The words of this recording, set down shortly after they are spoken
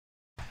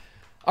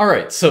All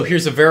right, so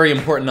here's a very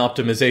important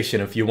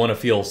optimization if you want to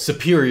feel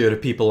superior to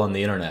people on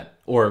the internet.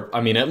 Or, I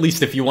mean, at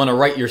least if you want to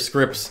write your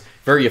scripts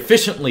very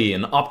efficiently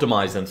and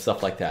optimize and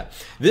stuff like that.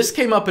 This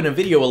came up in a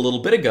video a little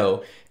bit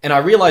ago, and I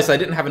realized I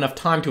didn't have enough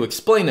time to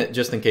explain it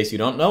just in case you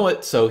don't know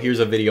it, so here's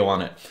a video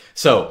on it.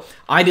 So,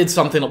 I did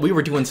something, we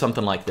were doing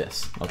something like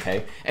this,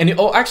 okay? And,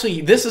 oh,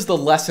 actually, this is the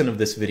lesson of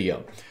this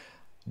video.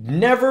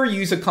 Never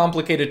use a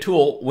complicated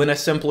tool when a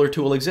simpler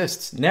tool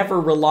exists.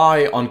 Never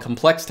rely on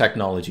complex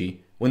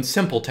technology when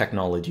simple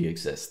technology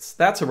exists.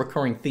 That's a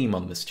recurring theme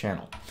on this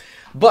channel.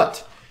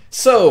 But,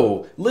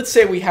 so, let's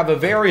say we have a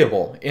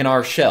variable in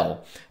our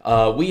shell.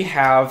 We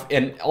have,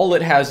 and all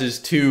it has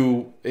is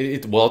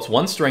it's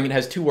one string, it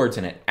has two words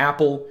in it,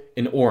 apple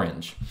and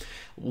orange.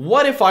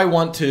 What if I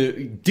want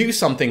to do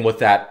something with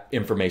that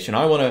information?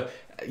 I want to,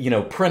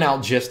 print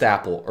out just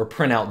apple or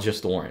print out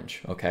just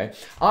orange, okay?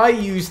 I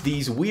used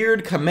these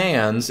weird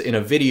commands in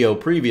a video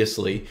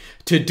previously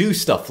to do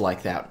stuff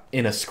like that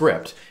in a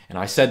script, and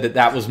I said that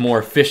that was more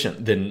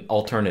efficient than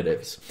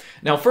alternatives.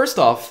 Now, first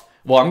off,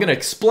 well, I'm going to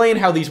explain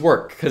how these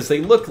work because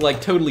they look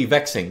like totally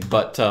vexing,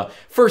 but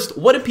first,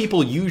 what do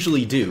people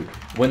usually do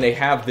when they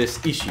have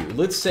this issue?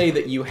 Let's say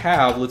that you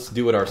have, let's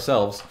do it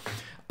ourselves.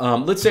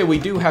 Let's say we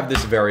do have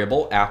this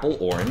variable, apple,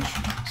 orange,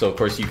 so of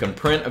course you can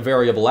print a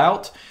variable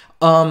out.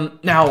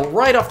 Now,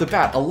 right off the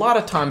bat, a lot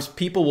of times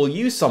people will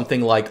use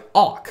something like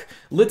awk.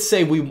 Let's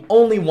say we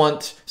only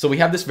want, so we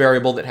have this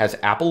variable that has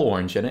apple,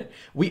 orange in it.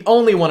 We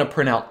only want to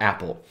print out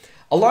apple.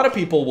 A lot of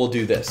people will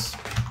do this.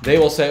 They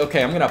will say,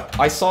 okay,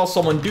 I saw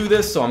someone do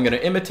this, so I'm gonna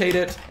imitate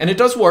it. And it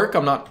does work,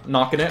 I'm not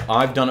knocking it.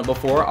 I've done it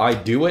before, I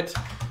do it.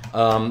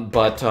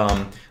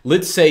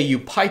 Let's say you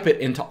pipe it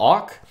into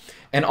awk.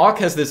 And awk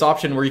has this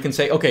option where you can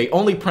say, okay,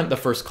 only print the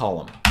first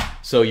column.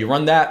 So you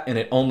run that and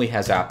it only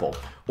has apple.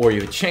 Or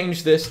you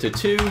change this to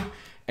 2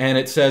 and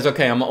it says,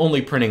 okay, I'm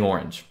only printing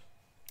orange.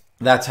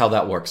 That's how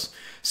that works.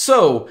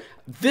 So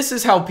this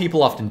is how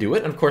people often do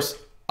it. And of course,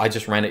 I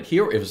just ran it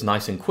here. It was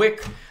nice and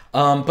quick.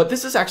 But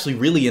this is actually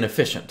really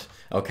inefficient.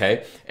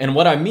 Okay, and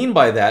what I mean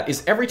by that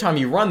is every time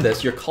you run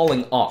this, you're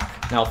calling awk.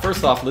 Now,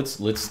 first off, we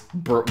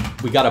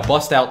gotta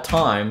bust out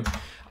time.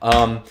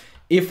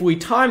 If we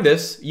time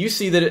this, you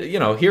see that,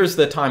 here's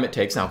the time it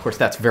takes. Now, of course,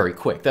 that's very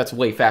quick. That's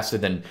way faster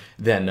than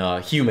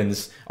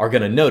humans are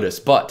going to notice.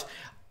 But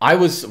I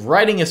was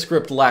writing a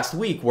script last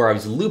week where I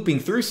was looping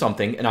through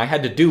something, and I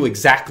had to do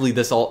exactly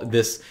this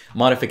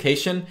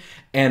modification.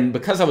 And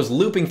because I was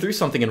looping through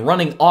something and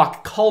running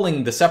awk,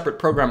 calling the separate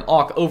program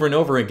awk over and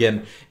over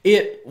again,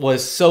 it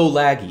was so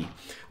laggy.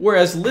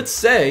 Whereas, let's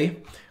say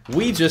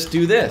we just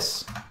do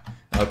this,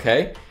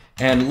 okay?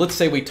 And let's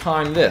say we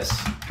time this.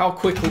 How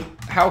quick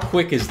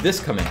is this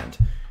command?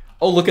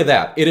 Oh, look at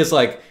that. It is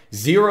like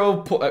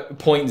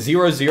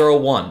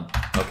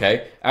 0.001,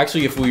 okay?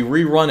 Actually, if we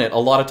rerun it, a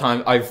lot of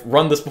time, I've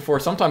run this before,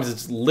 sometimes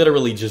it's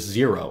literally just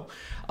 0.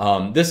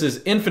 This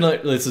is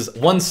infinite, this is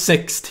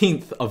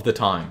 1/16 of the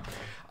time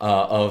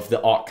of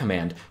the awk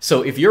command.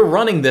 So if you're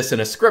running this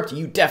in a script,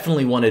 you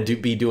definitely want to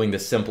be doing the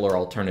simpler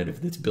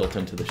alternative that's built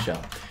into the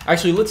shell.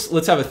 Actually,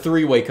 let's have a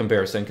three-way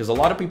comparison, because a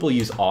lot of people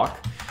use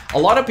awk. A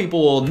lot of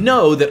people will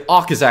know that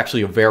awk is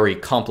actually a very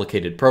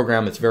complicated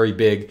program. It's very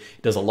big,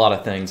 it does a lot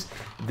of things.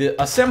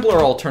 A simpler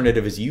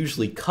alternative is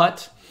usually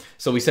cut.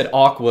 So we said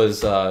awk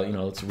was,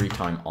 let's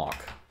retime awk.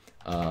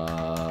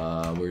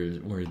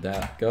 Where'd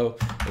that go?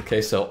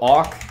 Okay, so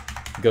awk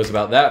goes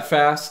about that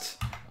fast.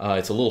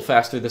 It's a little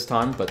faster this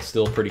time, but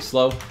still pretty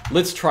slow.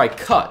 Let's try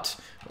cut.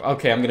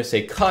 Okay, I'm going to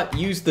say cut.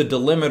 Use the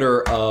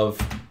delimiter of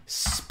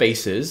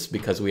spaces,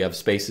 because we have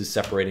spaces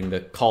separating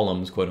the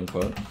columns, quote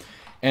unquote.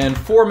 And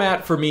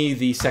format for me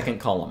the second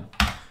column.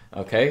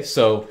 Okay,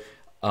 so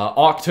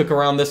awk took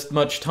around this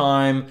much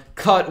time.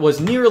 Cut was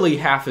nearly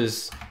half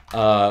as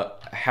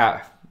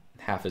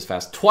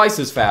fast, twice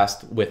as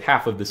fast with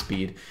half of the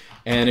speed.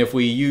 And if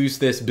we use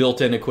this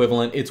built-in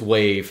equivalent, it's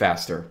way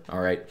faster.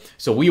 All right,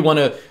 so we want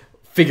to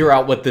figure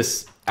out what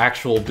this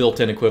actual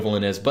built-in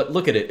equivalent is, but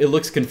look at it, it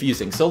looks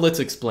confusing, so let's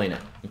explain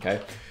it, okay?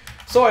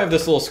 So I have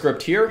this little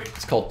script here,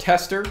 it's called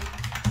tester,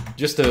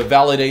 just to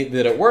validate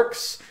that it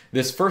works.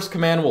 This first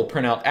command will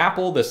print out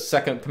apple, this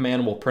second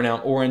command will print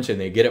out orange,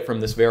 and they get it from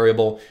this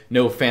variable.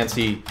 No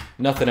fancy,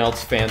 nothing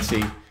else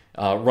fancy,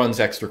 runs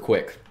extra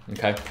quick,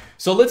 okay?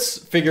 So let's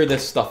figure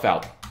this stuff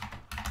out.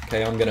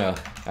 Okay, I'm gonna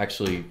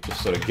actually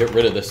just sort of get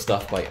rid of this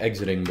stuff by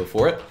exiting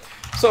before it.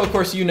 So, of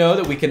course, you know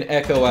that we can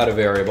echo out a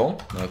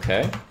variable,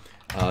 okay?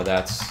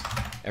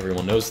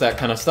 Everyone knows that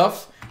kind of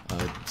stuff.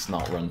 Let's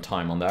not run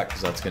time on that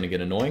because that's going to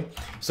get annoying.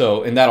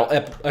 So, and that'll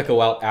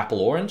echo out apple,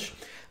 orange.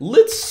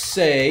 Let's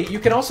say, you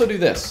can also do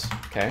this,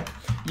 okay?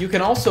 You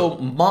can also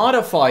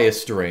modify a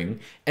string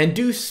and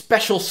do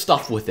special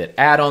stuff with it,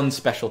 add on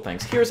special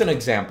things. Here's an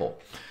example.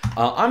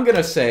 I'm going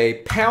to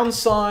say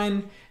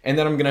 $, and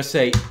then I'm going to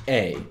say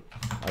A,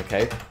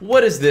 okay?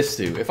 What does this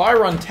do? If I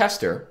run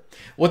tester,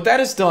 what that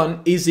has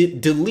done is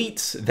it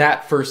deletes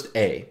that first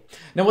A.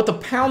 Now what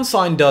the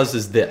 $sign does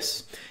is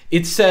this.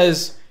 It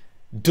says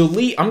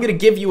delete, I'm going to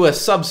give you a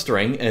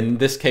substring, in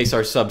this case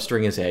our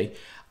substring is A.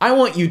 I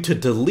want you to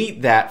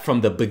delete that from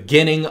the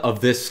beginning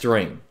of this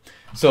string.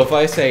 So if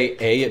I say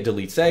A, it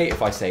deletes A.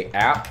 If I say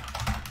app,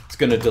 it's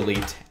going to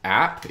delete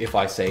app. If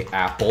I say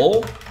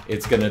apple,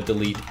 it's going to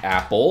delete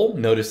apple.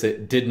 Notice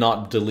it did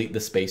not delete the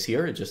space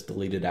here. It just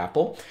deleted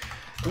apple.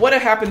 What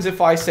happens if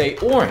I say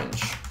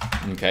orange?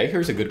 Okay,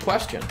 here's a good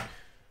question.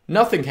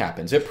 Nothing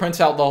happens. It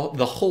prints out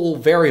the whole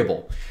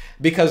variable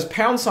because #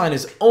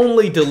 is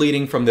only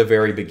deleting from the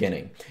very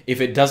beginning.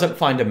 If it doesn't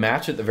find a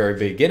match at the very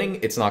beginning,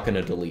 it's not going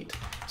to delete.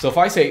 So if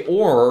I say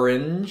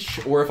orange,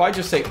 or if I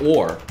just say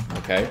or,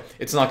 okay,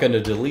 it's not going to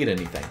delete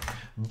anything.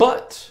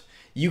 But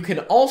you can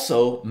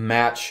also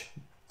match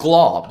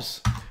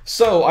globs.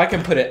 So I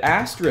can put an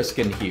asterisk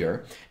in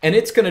here, and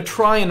it's going to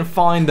try and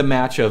find the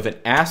match of an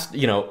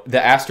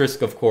the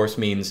asterisk, of course,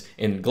 means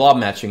in glob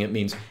matching, it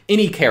means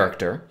any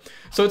character.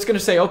 So it's going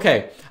to say,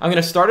 okay, I'm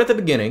going to start at the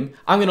beginning,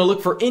 I'm going to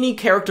look for any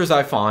characters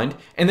I find,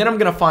 and then I'm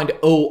going to find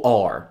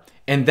OR.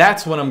 And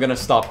that's when I'm going to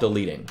stop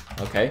deleting,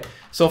 okay?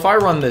 So if I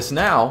run this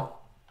now,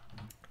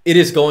 it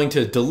is going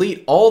to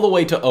delete all the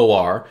way to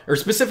OR, or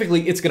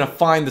specifically, it's going to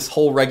find this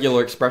whole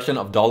regular expression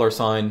of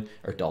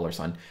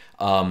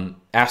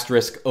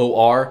asterisk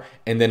OR,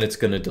 and then it's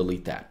going to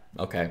delete that,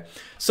 okay?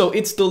 So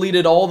it's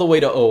deleted all the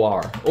way to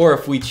OR. Or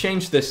if we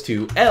change this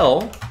to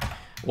L,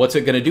 what's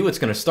it going to do? It's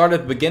going to start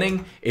at the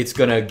beginning, it's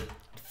going to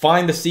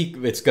find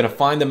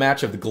the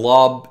match of the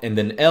glob, and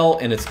then L,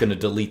 and it's going to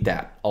delete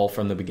that all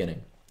from the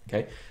beginning,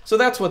 okay? So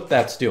that's what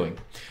that's doing.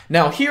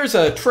 Now here's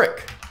a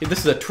trick. This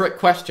is a trick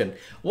question.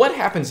 What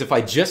happens if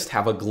I just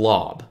have a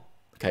glob?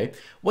 Okay,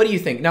 what do you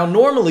think? Now,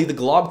 normally the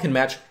glob can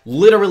match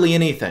literally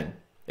anything.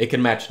 It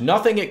can match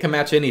nothing, it can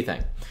match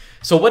anything.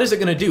 So what is it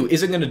going to do?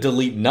 Is it going to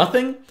delete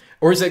nothing,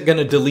 or is it going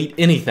to delete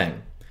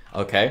anything?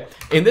 Okay,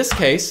 in this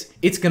case,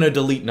 it's going to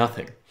delete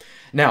nothing.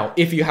 Now,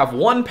 if you have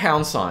one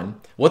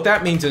 #, what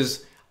that means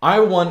is I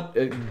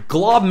want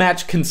glob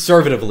match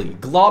conservatively.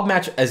 Glob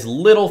match as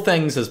little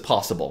things as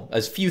possible,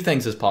 as few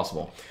things as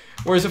possible.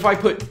 Whereas if I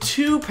put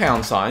 2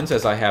 #,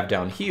 as I have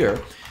down here,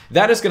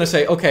 that is going to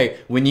say, okay,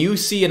 when you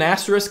see an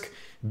asterisk,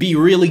 be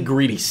really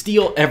greedy,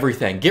 steal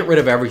everything, get rid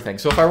of everything.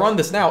 So if I run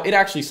this now, it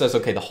actually says,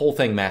 okay, the whole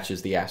thing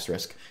matches the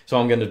asterisk. So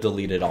I'm going to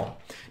delete it all.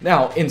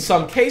 Now, in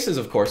some cases,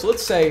 of course,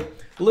 let's say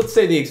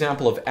the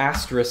example of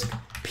asterisk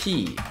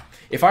P.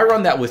 If I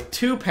run that with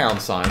 2 #,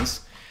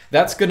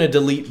 that's going to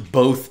delete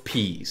both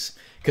P's.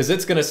 Because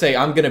it's going to say,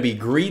 I'm going to be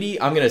greedy,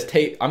 I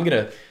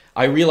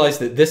realize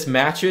that this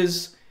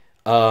matches,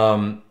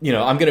 I'm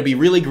going to be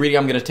really greedy.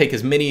 I'm going to take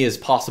as many as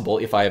possible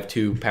if I have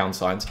 2 #.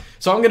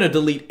 So I'm going to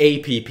delete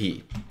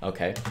APP,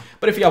 okay?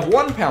 But if you have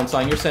 1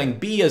 #, you're saying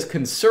be as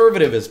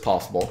conservative as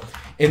possible.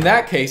 In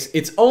that case,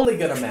 it's only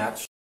going to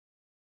match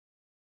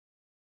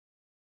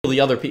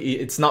the other P.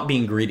 It's not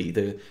being greedy.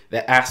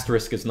 The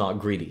asterisk is not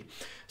greedy.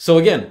 So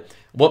again,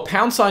 what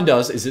 #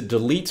 does is it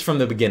deletes from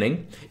the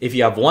beginning. If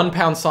you have 1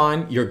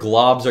 #, your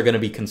globs are going to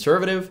be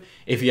conservative.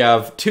 If you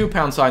have 2 #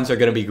 they're going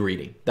to be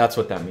greedy. That's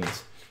what that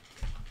means.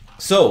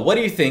 So what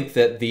do you think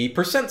that the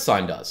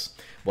 % does?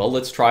 Well,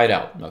 let's try it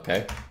out,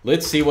 okay?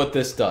 Let's see what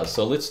this does.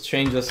 So let's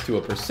change this to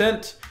a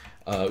 %.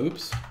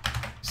 Oops.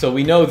 So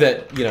we know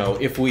that,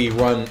 if we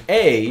run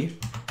A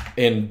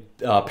in #,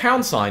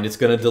 it's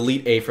going to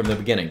delete A from the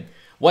beginning.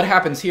 What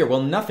happens here?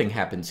 Well, nothing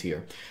happens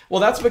here.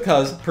 Well, that's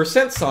because %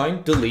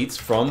 deletes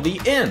from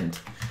the end.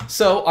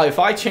 So if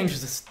I change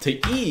this to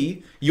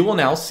E, you will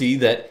now see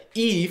that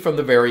E from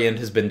the very end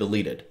has been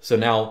deleted. So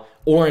now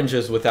orange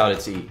is without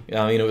its E.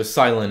 It was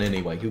silent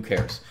anyway. Who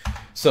cares?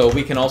 So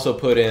we can also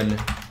put in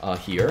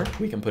here.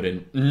 We can put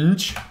in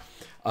nj,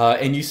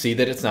 and you see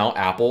that it's now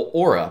apple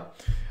aura.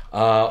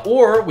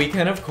 Or we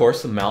can, of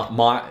course,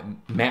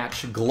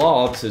 match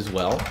globs as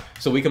well.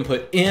 So we can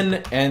put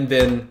in and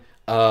then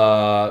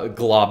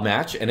glob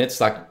match, and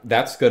it's like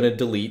that's going to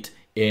delete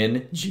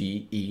in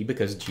G, E,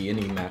 because G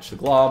and E match the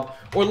glob.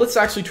 Or let's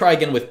actually try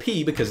again with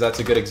P, because that's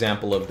a good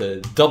example of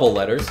the double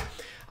letters.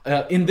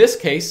 In this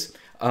case,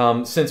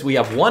 since we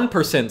have 1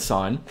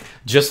 %,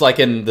 just like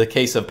in the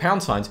case of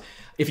 #,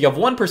 if you have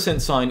 1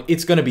 %,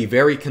 it's going to be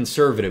very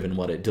conservative in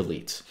what it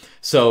deletes.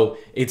 So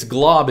its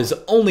glob is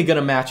only going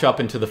to match up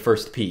into the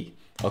first P,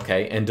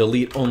 okay, and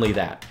delete only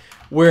that.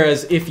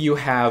 Whereas if you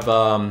have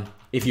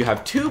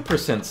 2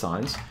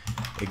 %,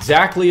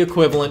 exactly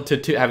equivalent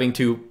to having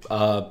 2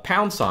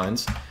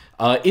 £,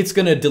 it's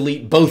going to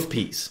delete both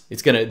P's.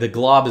 The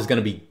glob is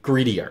going to be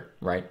greedier,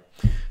 right?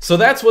 So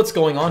that's what's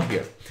going on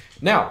here.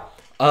 Now,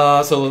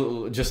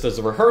 so just as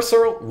a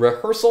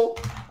rehearsal,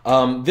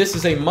 this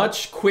is a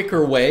much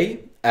quicker way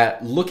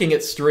at looking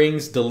at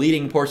strings,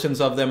 deleting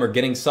portions of them, or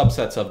getting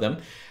subsets of them.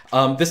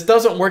 This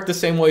doesn't work the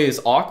same way as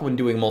awk when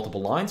doing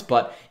multiple lines,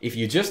 but if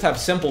you just have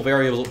simple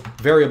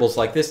variables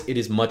like this, it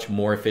is much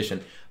more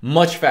efficient,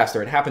 much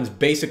faster. It happens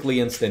basically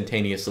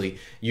instantaneously.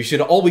 You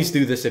should always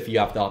do this if you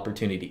have the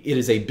opportunity. It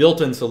is a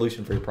built-in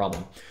solution for your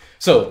problem.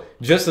 So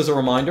just as a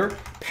reminder,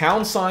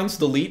 #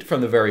 delete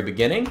from the very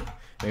beginning.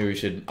 Maybe we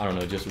should, I don't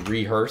know, just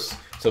rehearse.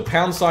 So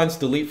 #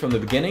 delete from the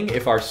beginning.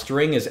 If our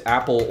string is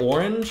apple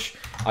orange,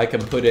 I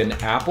can put in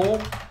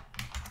apple,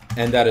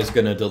 and that is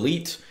going to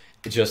delete.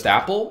 just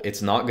Apple.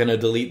 It's not going to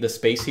delete the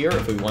space here.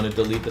 If we want to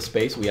delete the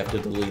space, we have to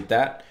delete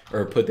that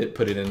or put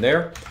it in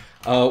there.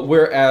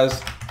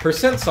 Whereas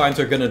percent signs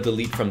are going to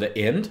delete from the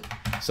end.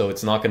 So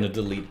it's not going to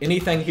delete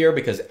anything here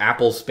because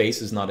Apple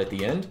space is not at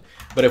the end.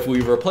 But if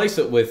we replace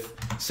it with,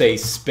 say,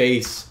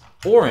 space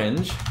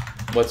orange,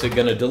 what's it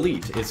going to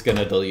delete? It's going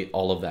to delete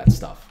all of that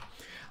stuff.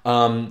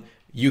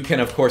 You can,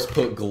 of course,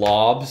 put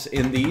globs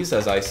in these,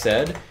 as I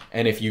said.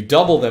 And if you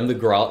double them, the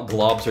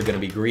globs are going to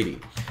be greedy.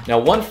 Now,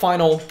 one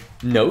final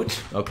note,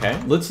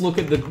 okay? Let's look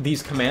at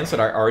these commands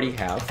that I already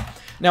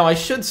have. Now, I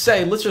should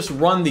say, let's just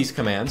run these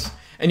commands,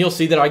 and you'll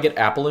see that I get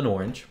apple and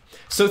orange.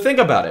 So think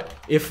about it.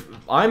 If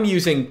I'm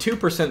using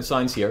 2%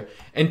 signs here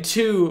and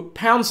 2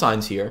 pound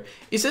signs here,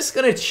 is this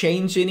going to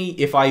change any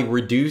if I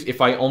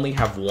only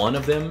have one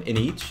of them in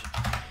each?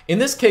 In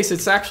this case,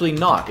 it's actually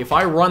not. If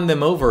I run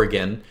them over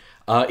again,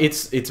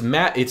 it's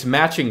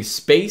matching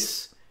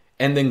space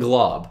and then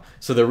glob.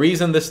 So the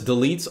reason this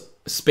deletes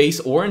space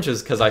orange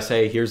is because I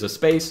say here's a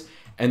space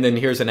and then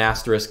here's an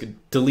asterisk,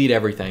 delete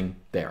everything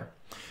there.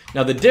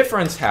 Now the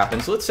difference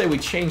happens, let's say we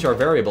change our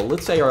variable.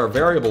 Let's say our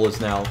variable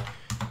is now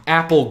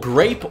apple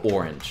grape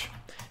orange.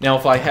 Now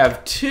if I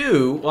have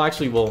 2, well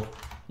actually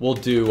we'll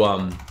do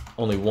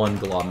only 1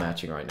 glob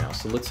matching right now.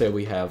 So let's say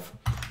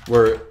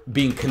we're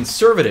being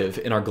conservative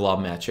in our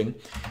glob matching.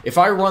 If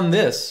I run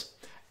this,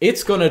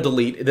 it's going to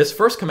delete, this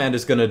first command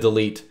is going to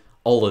delete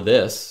all of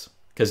this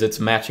because it's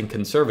matching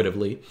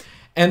conservatively.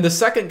 And the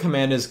second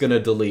command is going to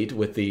delete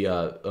with the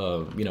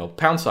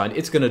pound sign.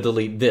 It's going to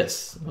delete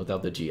this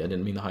without the G. I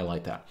didn't mean to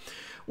highlight that.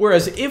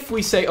 Whereas if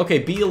we say, okay,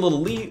 be a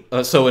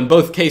little so in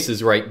both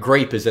cases, right,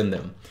 grape is in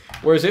them.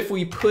 Whereas if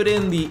we put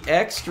in the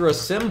extra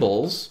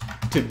symbols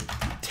to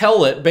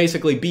tell it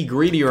basically be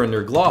greedier in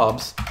their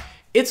globs,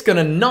 it's going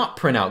to not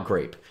print out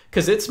grape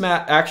because it's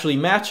actually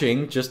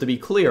matching. Just to be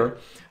clear,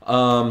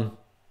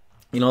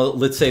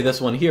 let's say this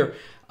one here.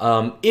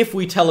 If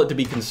we tell it to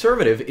be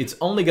conservative, it's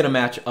only going to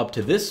match up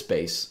to this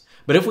space.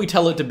 But if we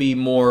tell it to be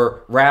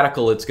more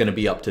radical, it's going to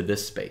be up to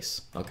this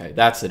space. Okay,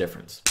 that's the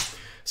difference.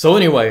 So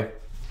anyway,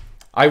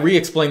 I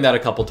re-explained that a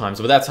couple times,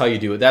 but that's how you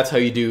do it. That's how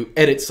you do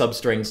edit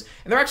substrings.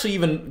 And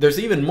there's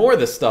even more of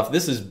this stuff.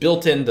 This is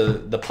built into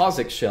the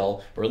POSIX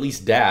shell, or at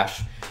least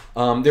Dash.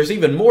 There's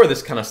even more of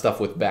this kind of stuff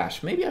with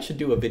Bash. Maybe I should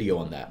do a video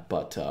on that.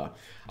 But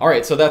all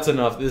right, so that's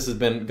enough. This has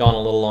gone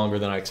a little longer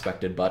than I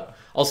expected, but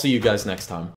I'll see you guys next time.